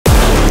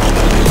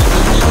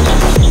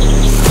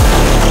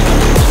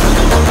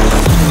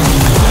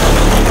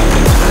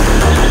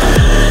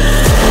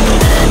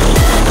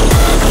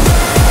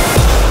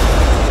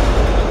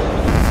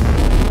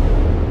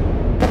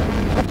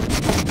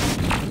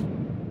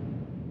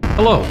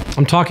Hello,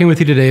 I'm talking with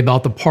you today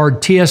about the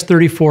PARD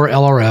TS-34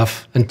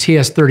 LRF and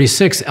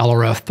TS-36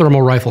 LRF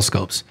thermal rifle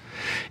scopes.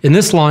 In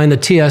this line, the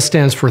TS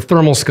stands for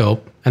thermal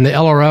scope and the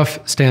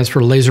LRF stands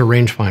for laser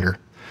rangefinder.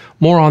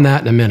 More on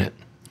that in a minute.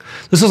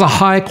 This is a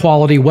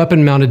high-quality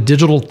weapon-mounted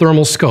digital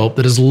thermal scope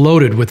that is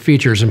loaded with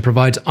features and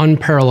provides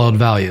unparalleled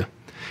value.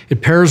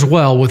 It pairs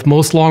well with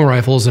most long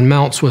rifles and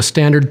mounts with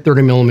standard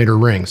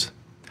 30mm rings.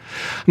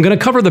 I'm going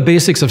to cover the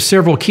basics of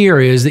several key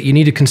areas that you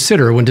need to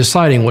consider when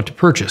deciding what to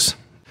purchase.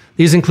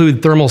 These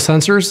include thermal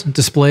sensors,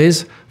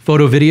 displays,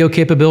 photo-video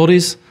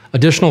capabilities,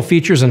 additional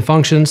features and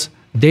functions,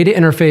 data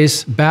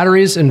interface,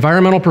 batteries,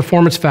 environmental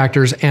performance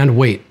factors, and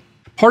weight.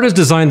 PARD has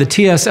designed the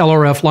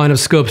TS-LRF line of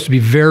scopes to be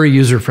very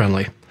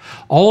user-friendly.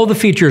 All of the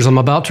features I'm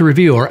about to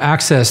review are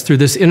accessed through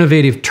this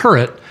innovative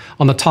turret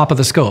on the top of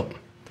the scope.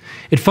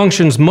 It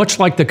functions much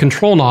like the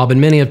control knob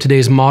in many of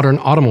today's modern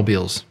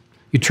automobiles.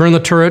 You turn the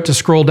turret to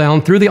scroll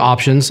down through the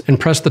options and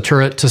press the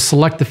turret to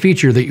select the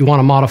feature that you want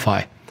to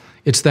modify.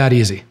 It's that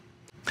easy.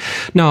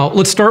 Now,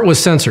 let's start with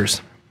sensors.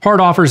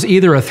 PARD offers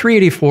either a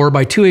 384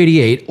 by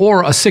 288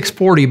 or a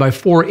 640 by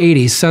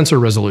 480 sensor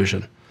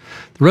resolution.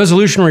 The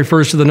resolution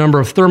refers to the number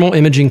of thermal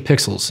imaging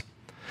pixels.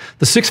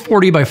 The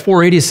 640 by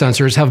 480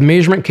 sensors have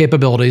measurement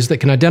capabilities that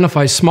can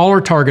identify smaller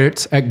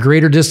targets at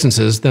greater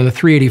distances than the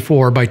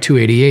 384 by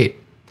 288.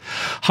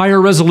 Higher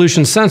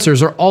resolution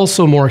sensors are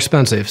also more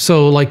expensive,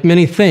 so like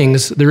many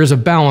things, there is a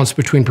balance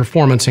between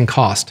performance and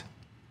cost.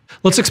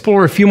 Let's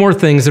explore a few more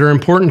things that are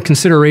important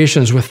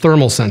considerations with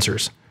thermal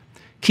sensors.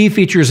 Key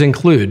features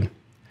include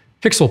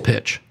pixel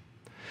pitch.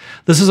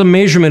 This is a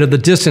measurement of the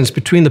distance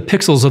between the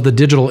pixels of the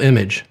digital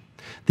image.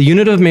 The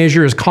unit of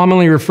measure is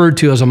commonly referred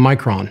to as a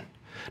micron.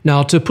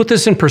 Now, to put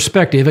this in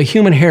perspective, a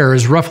human hair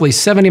is roughly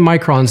 70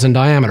 microns in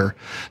diameter,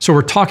 so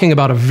we're talking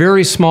about a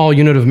very small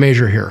unit of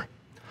measure here.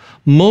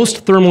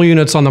 Most thermal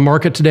units on the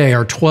market today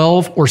are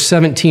 12 or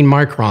 17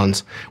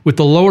 microns, with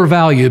the lower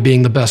value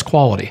being the best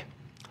quality.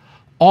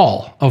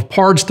 All of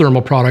PARD's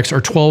thermal products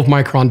are 12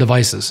 micron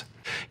devices.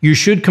 You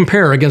should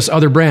compare against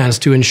other brands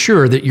to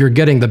ensure that you're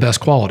getting the best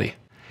quality.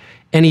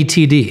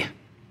 NETD.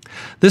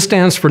 This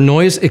stands for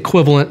Noise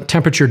Equivalent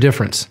Temperature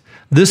Difference.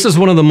 This is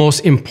one of the most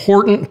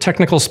important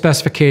technical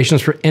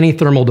specifications for any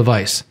thermal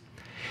device.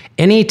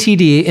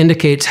 NETD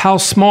indicates how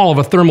small of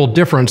a thermal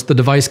difference the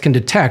device can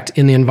detect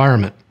in the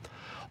environment.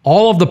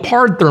 All of the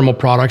PARD thermal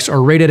products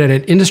are rated at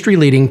an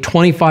industry-leading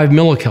 25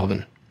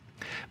 millikelvin.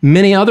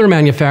 Many other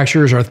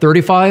manufacturers are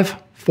 35,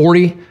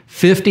 40,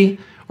 50,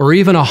 or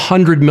even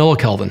 100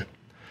 millikelvin.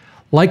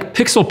 Like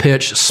pixel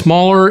pitch,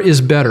 smaller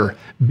is better.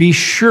 Be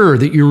sure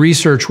that you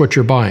research what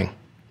you're buying.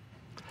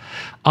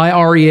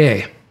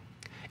 IREA,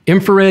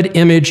 Infrared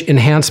Image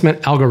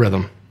Enhancement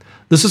Algorithm.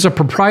 This is a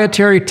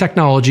proprietary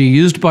technology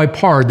used by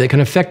PARD that can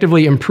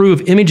effectively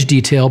improve image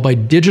detail by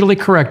digitally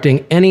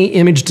correcting any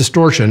image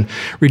distortion,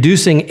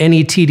 reducing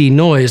NETD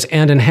noise,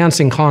 and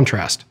enhancing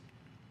contrast.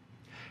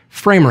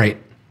 Frame rate.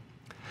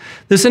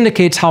 This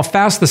indicates how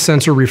fast the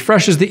sensor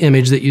refreshes the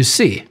image that you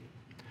see.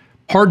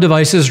 PARD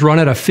devices run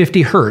at a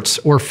 50 Hz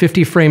or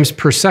 50 frames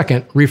per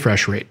second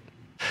refresh rate.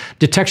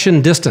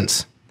 Detection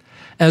distance.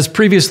 As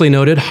previously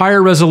noted,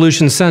 higher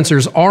resolution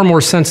sensors are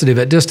more sensitive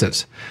at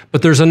distance,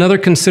 but there's another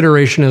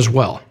consideration as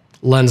well: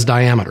 lens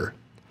diameter.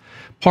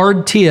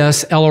 PARD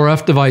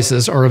TS-LRF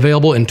devices are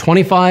available in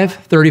 25,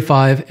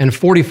 35, and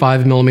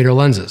 45 mm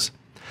lenses.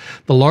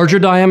 The larger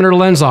diameter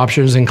lens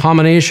options in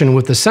combination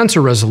with the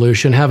sensor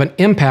resolution have an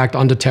impact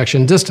on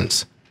detection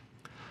distance.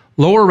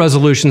 Lower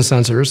resolution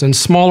sensors and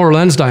smaller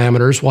lens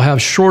diameters will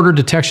have shorter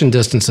detection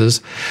distances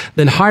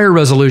than higher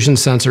resolution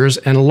sensors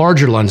and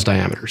larger lens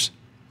diameters.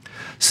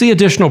 See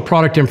additional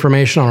product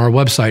information on our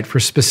website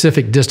for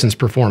specific distance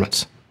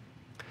performance.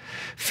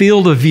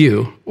 Field of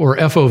view, or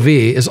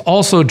FOV, is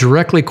also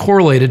directly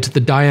correlated to the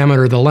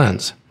diameter of the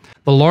lens.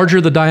 The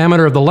larger the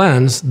diameter of the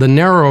lens, the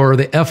narrower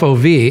the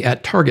FOV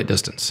at target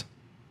distance.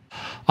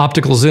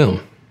 Optical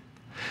zoom.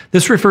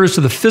 This refers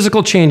to the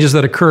physical changes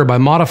that occur by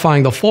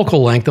modifying the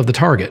focal length of the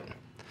target.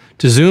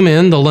 To zoom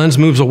in, the lens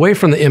moves away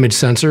from the image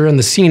sensor and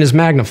the scene is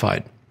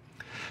magnified.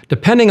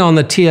 Depending on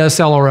the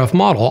TS-LRF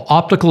model,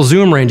 optical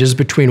zoom ranges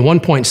between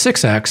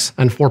 1.6x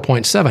and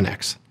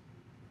 4.7x.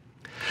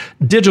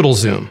 Digital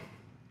zoom.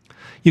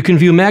 You can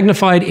view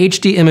magnified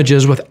HD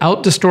images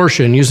without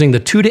distortion using the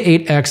 2 to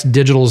 8x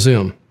digital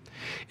zoom.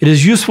 It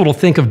is useful to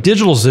think of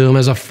digital zoom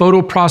as a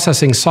photo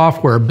processing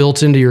software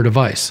built into your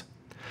device.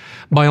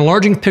 By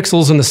enlarging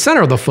pixels in the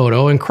center of the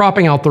photo and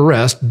cropping out the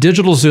rest,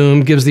 digital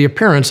zoom gives the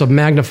appearance of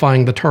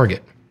magnifying the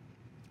target.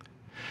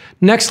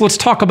 Next, let's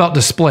talk about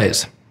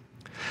displays.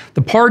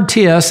 The PARD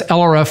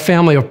TS-LRF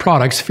family of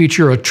products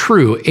feature a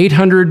true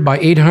 800 by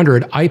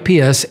 800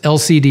 IPS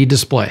LCD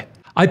display.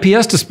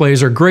 IPS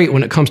displays are great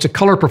when it comes to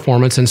color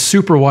performance and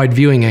super wide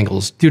viewing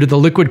angles due to the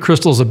liquid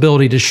crystal's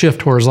ability to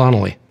shift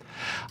horizontally.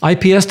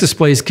 IPS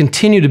displays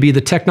continue to be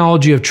the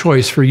technology of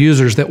choice for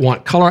users that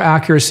want color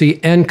accuracy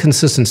and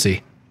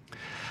consistency.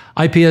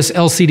 IPS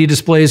LCD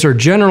displays are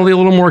generally a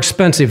little more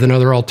expensive than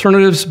other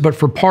alternatives, but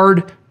for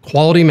PARD,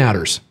 quality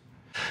matters.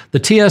 The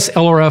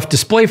TS-LRF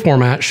display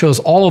format shows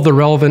all of the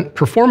relevant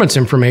performance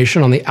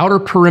information on the outer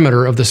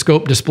perimeter of the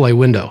scope display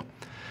window.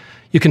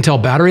 You can tell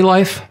battery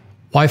life,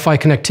 Wi-Fi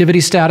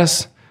connectivity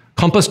status,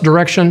 compass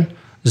direction,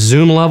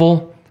 zoom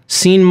level,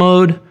 scene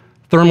mode,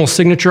 thermal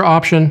signature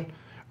option,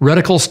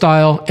 reticle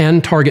style,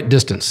 and target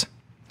distance.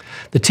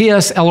 The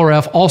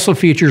TS-LRF also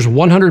features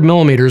 100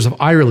 millimeters of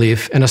eye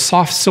relief and a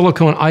soft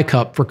silicone eye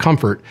cup for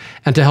comfort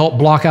and to help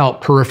block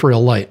out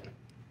peripheral light.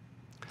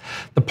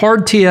 The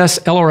PARD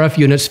TS-LRF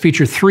units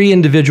feature 3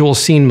 individual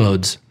scene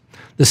modes.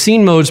 The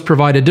scene modes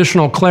provide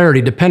additional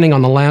clarity depending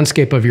on the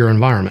landscape of your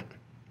environment.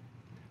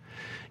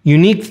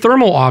 Unique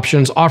thermal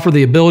options offer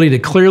the ability to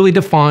clearly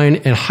define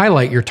and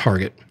highlight your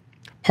target.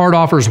 PARD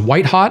offers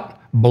white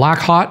hot, black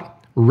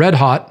hot, red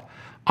hot,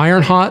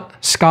 iron hot,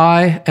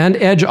 sky, and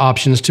edge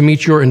options to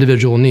meet your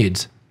individual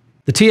needs.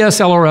 The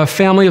TS-LRF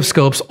family of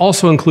scopes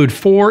also include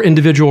 4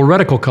 individual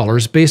reticle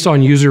colors based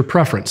on user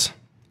preference.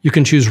 You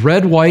can choose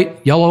red, white,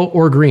 yellow,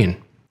 or green.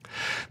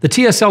 The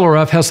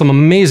TS-LRF has some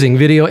amazing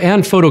video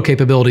and photo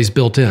capabilities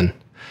built in.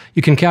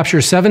 You can capture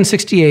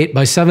 768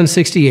 by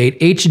 768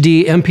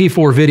 HD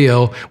MP4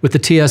 video with the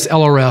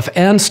TS-LRF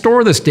and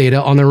store this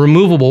data on the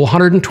removable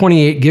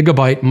 128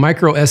 gigabyte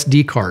micro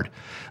SD card.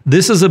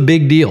 This is a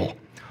big deal.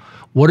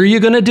 What are you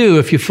going to do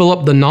if you fill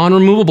up the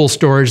non-removable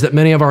storage that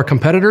many of our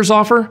competitors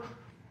offer?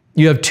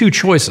 You have 2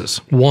 choices.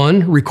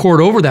 1,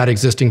 record over that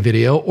existing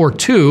video, or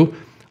 2,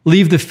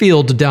 leave the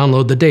field to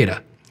download the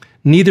data.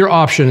 Neither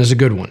option is a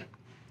good one.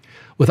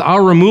 With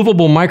our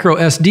removable micro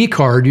SD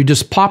card, you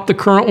just pop the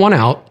current one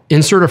out,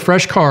 insert a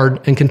fresh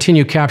card, and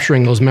continue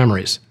capturing those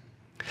memories.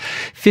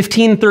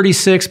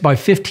 1536 by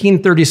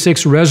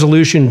 1536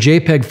 resolution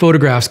JPEG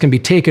photographs can be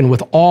taken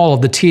with all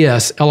of the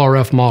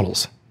TS-LRF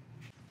models.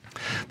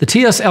 The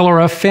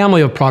TS-LRF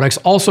family of products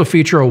also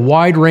feature a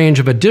wide range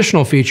of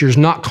additional features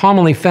not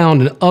commonly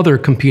found in other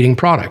competing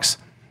products.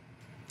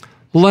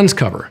 Lens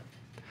cover.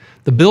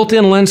 The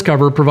built-in lens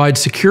cover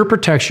provides secure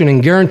protection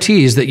and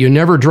guarantees that you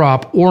never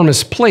drop or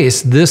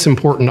misplace this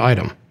important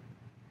item.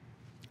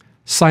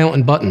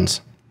 Silent buttons.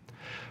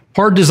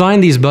 PARD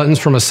designed these buttons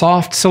from a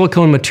soft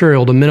silicone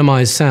material to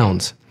minimize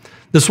sounds.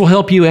 This will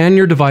help you and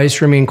your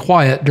device remain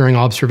quiet during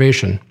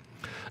observation.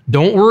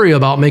 Don't worry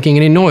about making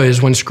any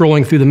noise when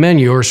scrolling through the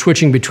menu or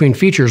switching between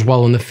features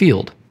while in the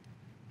field.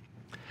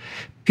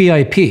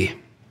 PIP.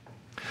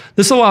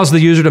 This allows the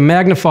user to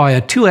magnify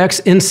a 2x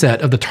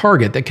inset of the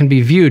target that can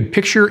be viewed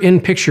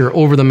picture-in-picture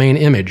over the main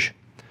image.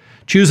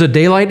 Choose a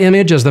daylight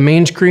image as the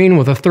main screen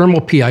with a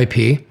thermal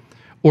PIP,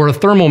 or a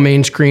thermal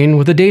main screen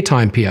with a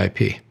daytime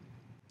PIP.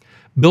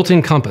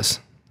 Built-in compass.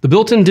 The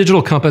built-in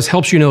digital compass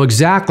helps you know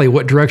exactly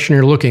what direction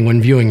you're looking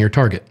when viewing your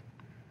target.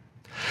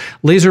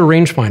 Laser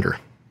Rangefinder.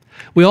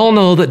 We all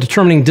know that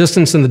determining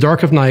distance in the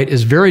dark of night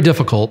is very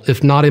difficult,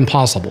 if not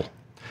impossible.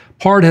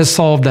 PARD has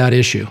solved that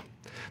issue.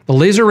 The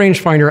Laser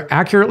Rangefinder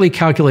accurately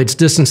calculates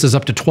distances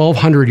up to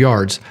 1,200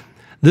 yards.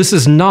 This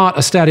is not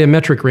a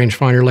stadiometric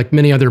rangefinder like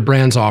many other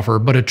brands offer,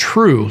 but a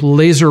true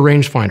laser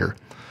rangefinder.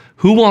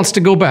 Who wants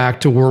to go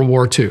back to World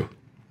War II?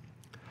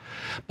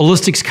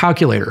 Ballistics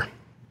calculator.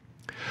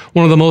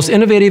 One of the most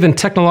innovative and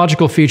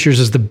technological features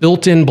is the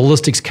built-in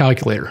ballistics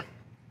calculator.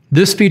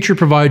 This feature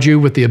provides you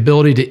with the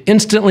ability to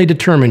instantly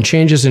determine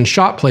changes in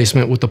shot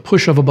placement with the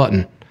push of a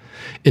button.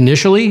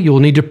 Initially, you will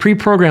need to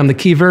pre-program the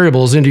key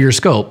variables into your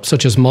scope,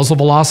 such as muzzle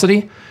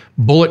velocity,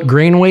 bullet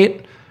grain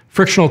weight,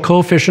 frictional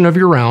coefficient of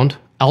your round,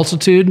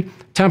 altitude,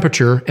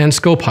 temperature, and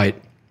scope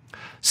height.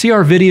 See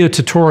our video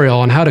tutorial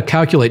on how to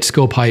calculate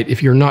scope height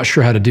if you're not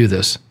sure how to do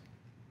this.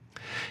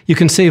 You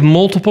can save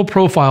multiple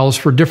profiles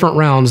for different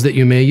rounds that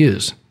you may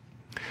use.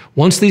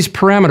 Once these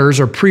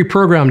parameters are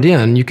pre-programmed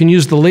in, you can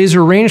use the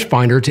Laser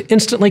Rangefinder to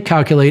instantly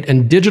calculate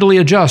and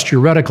digitally adjust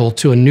your reticle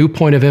to a new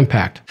point of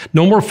impact.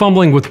 No more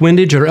fumbling with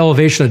windage or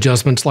elevation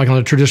adjustments like on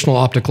a traditional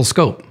optical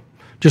scope.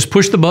 Just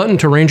push the button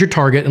to range your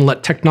target and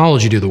let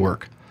technology do the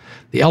work.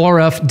 The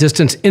LRF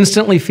distance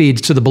instantly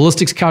feeds to the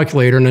ballistics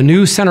calculator and a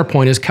new center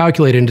point is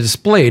calculated and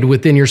displayed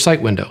within your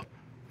sight window.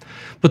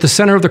 Put the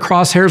center of the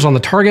crosshairs on the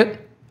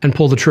target and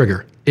pull the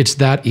trigger. It's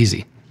that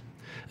easy.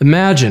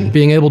 Imagine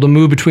being able to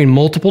move between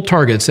multiple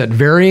targets at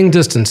varying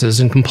distances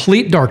in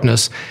complete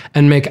darkness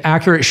and make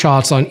accurate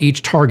shots on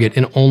each target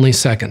in only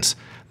seconds.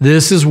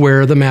 This is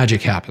where the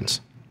magic happens.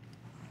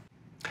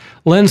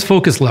 Lens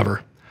focus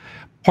lever.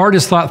 PARD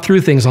has thought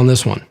through things on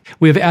this one.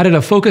 We have added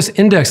a focus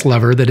index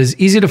lever that is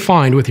easy to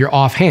find with your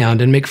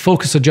offhand and make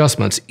focus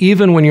adjustments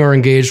even when you are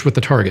engaged with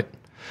the target.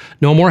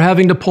 No more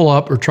having to pull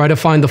up or try to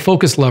find the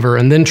focus lever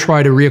and then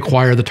try to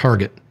reacquire the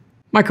target.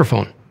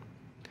 Microphone.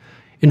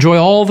 Enjoy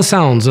all the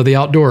sounds of the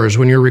outdoors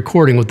when you're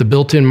recording with the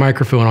built-in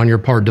microphone on your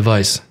PARD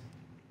device.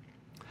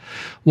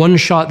 One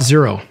Shot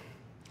Zero.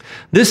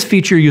 This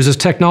feature uses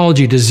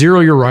technology to zero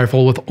your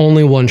rifle with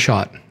only one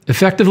shot.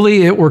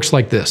 Effectively, it works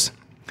like this.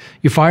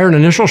 You fire an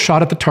initial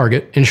shot at the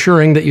target,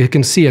 ensuring that you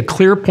can see a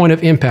clear point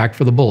of impact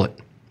for the bullet.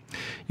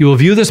 You will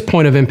view this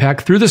point of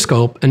impact through the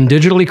scope and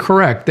digitally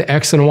correct the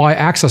X and Y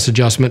axis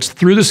adjustments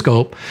through the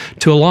scope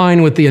to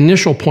align with the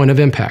initial point of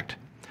impact.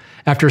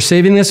 After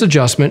saving this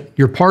adjustment,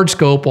 your PARD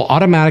scope will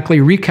automatically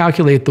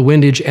recalculate the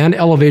windage and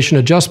elevation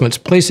adjustments,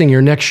 placing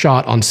your next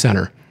shot on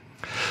center.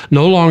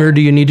 No longer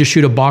do you need to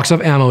shoot a box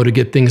of ammo to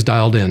get things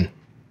dialed in.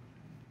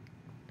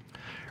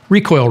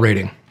 Recoil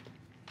rating.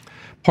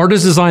 PARD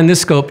has designed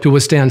this scope to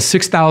withstand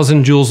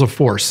 6,000 joules of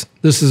force.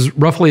 This is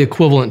roughly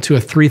equivalent to a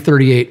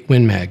 .338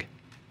 Win Mag.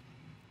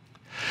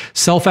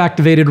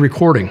 Self-activated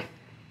recording.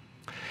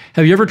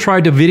 Have you ever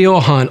tried to video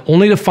a hunt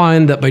only to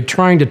find that by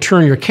trying to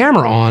turn your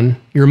camera on,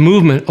 your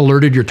movement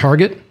alerted your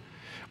target?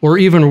 Or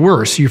even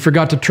worse, you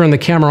forgot to turn the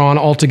camera on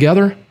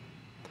altogether?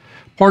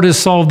 PARD has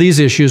solved these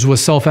issues with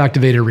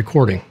self-activated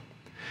recording.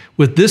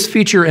 With this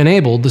feature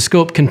enabled, the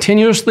scope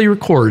continuously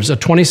records a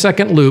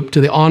 20-second loop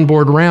to the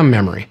onboard RAM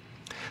memory.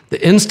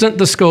 The instant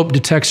the scope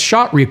detects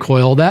shot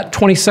recoil, that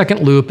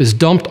 20-second loop is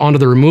dumped onto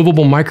the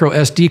removable micro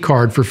SD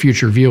card for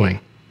future viewing.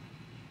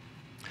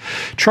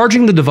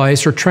 Charging the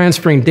device or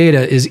transferring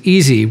data is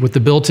easy with the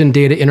built-in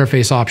data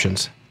interface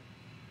options.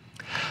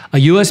 A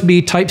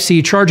USB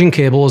Type-C charging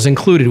cable is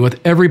included with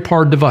every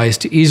PARD device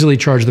to easily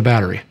charge the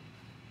battery.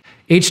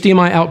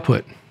 HDMI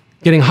output.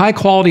 Getting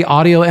high-quality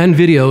audio and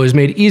video is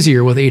made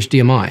easier with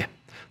HDMI.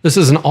 This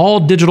is an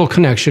all-digital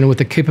connection with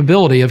the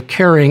capability of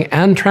carrying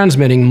and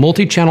transmitting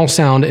multi-channel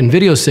sound and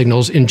video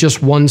signals in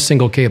just one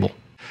single cable.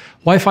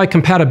 Wi-Fi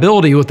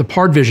compatibility with the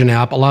PARD Vision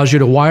app allows you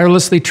to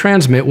wirelessly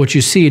transmit what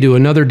you see to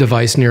another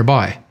device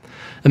nearby.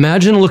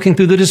 Imagine looking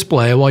through the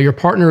display while your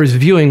partner is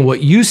viewing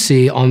what you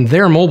see on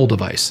their mobile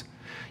device.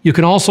 You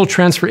can also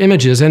transfer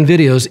images and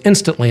videos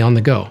instantly on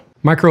the go.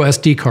 Micro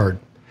SD card.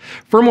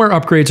 Firmware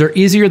upgrades are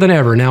easier than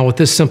ever now with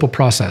this simple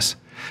process.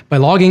 By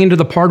logging into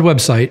the PARD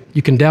website,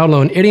 you can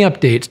download any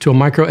updates to a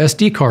micro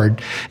SD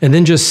card and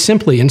then just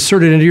simply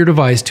insert it into your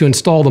device to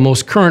install the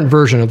most current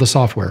version of the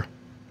software.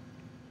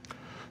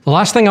 The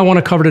last thing I want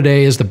to cover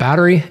today is the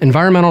battery,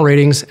 environmental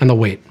ratings, and the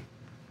weight.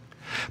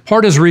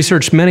 PARD has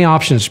researched many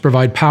options to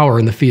provide power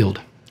in the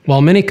field.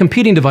 While many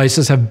competing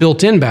devices have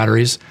built-in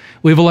batteries,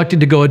 we've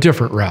elected to go a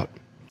different route.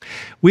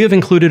 We have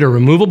included a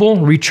removable,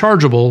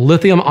 rechargeable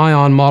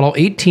lithium-ion Model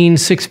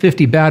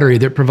 18650 battery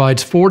that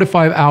provides 4 to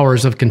 5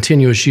 hours of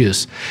continuous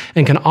use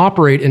and can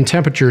operate in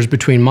temperatures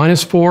between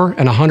 -4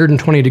 and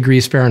 120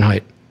 degrees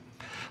Fahrenheit.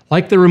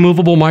 Like the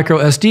removable micro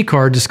SD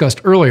card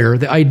discussed earlier,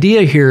 the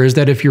idea here is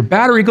that if your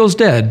battery goes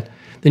dead,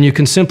 then you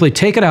can simply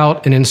take it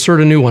out and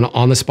insert a new one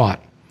on the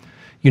spot.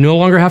 You no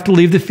longer have to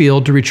leave the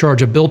field to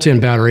recharge a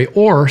built-in battery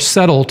or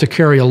settle to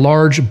carry a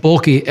large,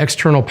 bulky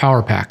external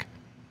power pack.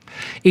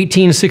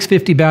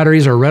 18650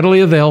 batteries are readily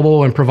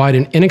available and provide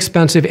an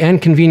inexpensive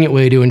and convenient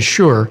way to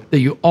ensure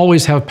that you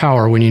always have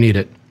power when you need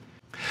it.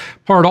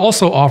 PARD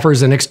also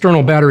offers an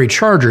external battery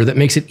charger that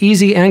makes it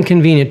easy and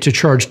convenient to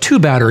charge 2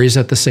 batteries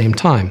at the same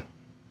time.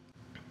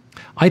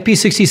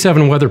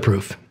 IP67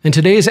 weatherproof. In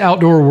today's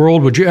outdoor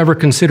world, would you ever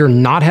consider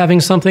not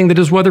having something that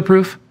is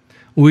weatherproof?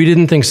 We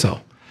didn't think so.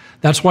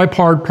 That's why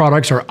PARD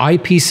products are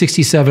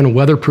IP67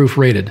 weatherproof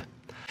rated.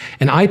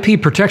 An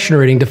IP protection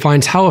rating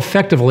defines how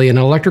effectively an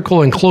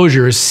electrical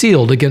enclosure is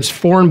sealed against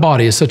foreign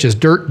bodies such as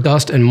dirt,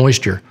 dust, and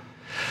moisture.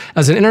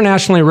 As an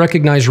internationally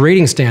recognized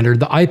rating standard,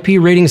 the IP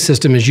rating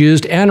system is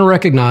used and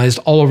recognized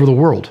all over the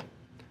world.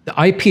 The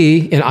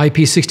IP in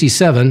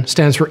IP67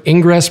 stands for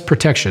ingress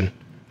protection.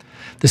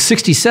 The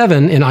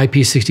 67 in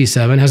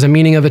IP67 has a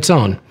meaning of its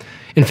own.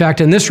 In fact,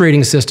 in this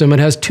rating system, it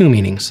has 2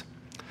 meanings.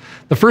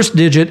 The first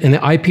digit in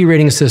the IP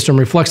rating system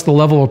reflects the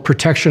level of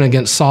protection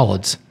against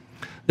solids.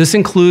 This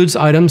includes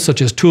items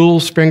such as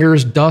tools,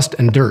 fingers, dust,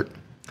 and dirt.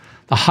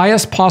 The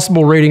highest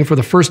possible rating for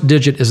the first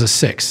digit is a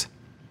 6.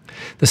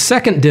 The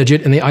second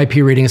digit in the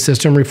IP rating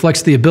system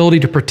reflects the ability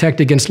to protect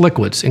against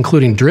liquids,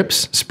 including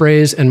drips,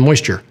 sprays, and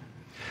moisture.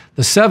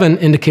 The 7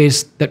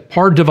 indicates that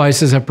PARD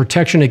devices have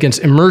protection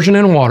against immersion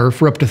in water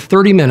for up to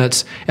 30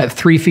 minutes at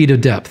 3 feet of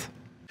depth.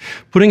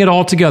 Putting it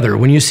all together,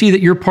 when you see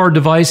that your PARD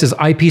device is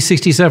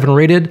IP67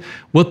 rated,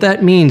 what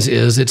that means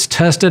is it's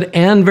tested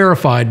and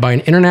verified by an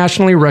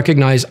internationally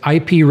recognized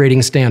IP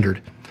rating standard.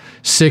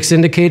 6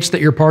 indicates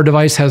that your PARD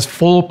device has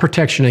full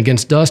protection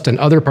against dust and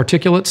other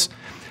particulates.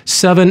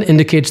 7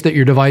 indicates that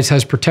your device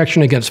has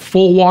protection against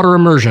full water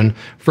immersion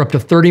for up to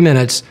 30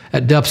 minutes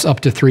at depths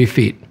up to 3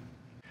 feet.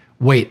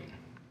 Weight.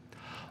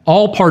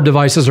 All PARD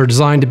devices are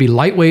designed to be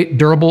lightweight,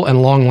 durable,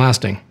 and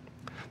long-lasting.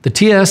 The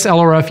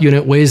TS-LRF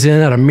unit weighs in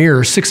at a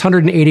mere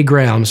 680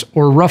 grams,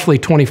 or roughly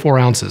 24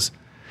 ounces.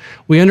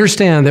 We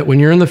understand that when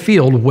you're in the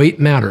field, weight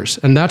matters,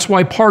 and that's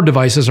why PARD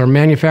devices are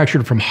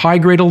manufactured from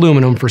high-grade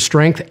aluminum for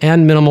strength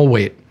and minimal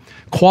weight.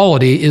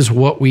 Quality is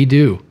what we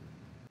do.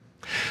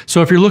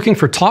 So if you're looking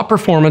for top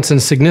performance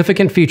and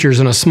significant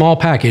features in a small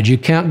package, you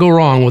can't go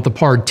wrong with the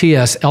PARD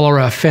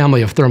TS-LRF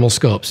family of thermal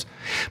scopes.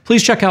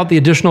 Please check out the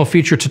additional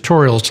feature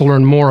tutorials to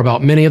learn more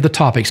about many of the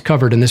topics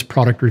covered in this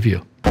product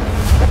review.